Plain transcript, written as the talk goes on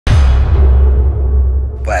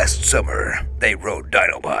Last summer, they rode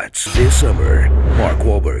Dinobots. This summer, Mark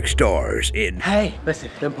Whalberg stars in... Hey, listen,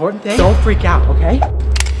 the important thing, don't freak out, okay?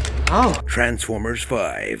 Oh. Transformers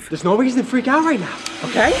 5. There's no reason to freak out right now,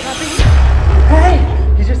 okay?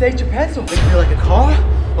 Hey, you just ate your pencil. Think you're like a car?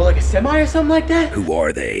 Or like a semi or something like that? Who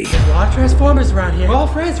are they? There's a lot of Transformers around here. We're all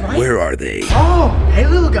friends, right? Where are they? Oh, hey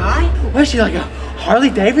little guy. What is she, like a Harley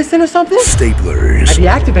Davidson or something? Staplers.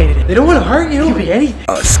 I deactivated it. They don't want to hurt you. It could be anything.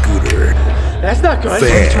 A scooter. That's not good. Fans.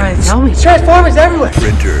 What are you trying to tell me? Transformers everywhere.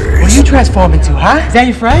 Printers. What are you transforming to, huh? Is that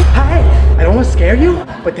your friend? Hey, I don't want to scare you,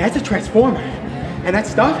 but that's a Transformer. And that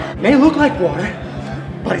stuff may look like water,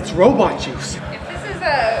 but it's robot juice. If this is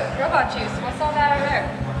a robot juice, what's all that over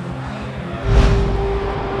there?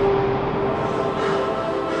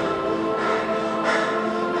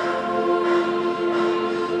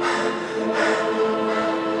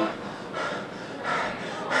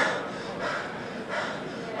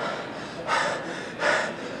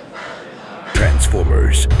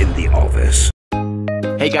 Transformers in the office.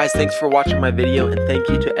 Hey guys, thanks for watching my video, and thank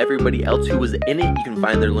you to everybody else who was in it. You can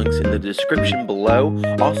find their links in the description below.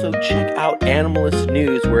 Also, check out Animalist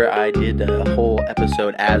News, where I did a whole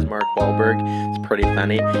episode as Mark Whalberg. It's pretty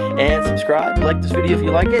funny. And subscribe, like this video if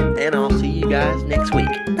you like it, and I'll see you guys next week.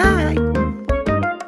 Bye!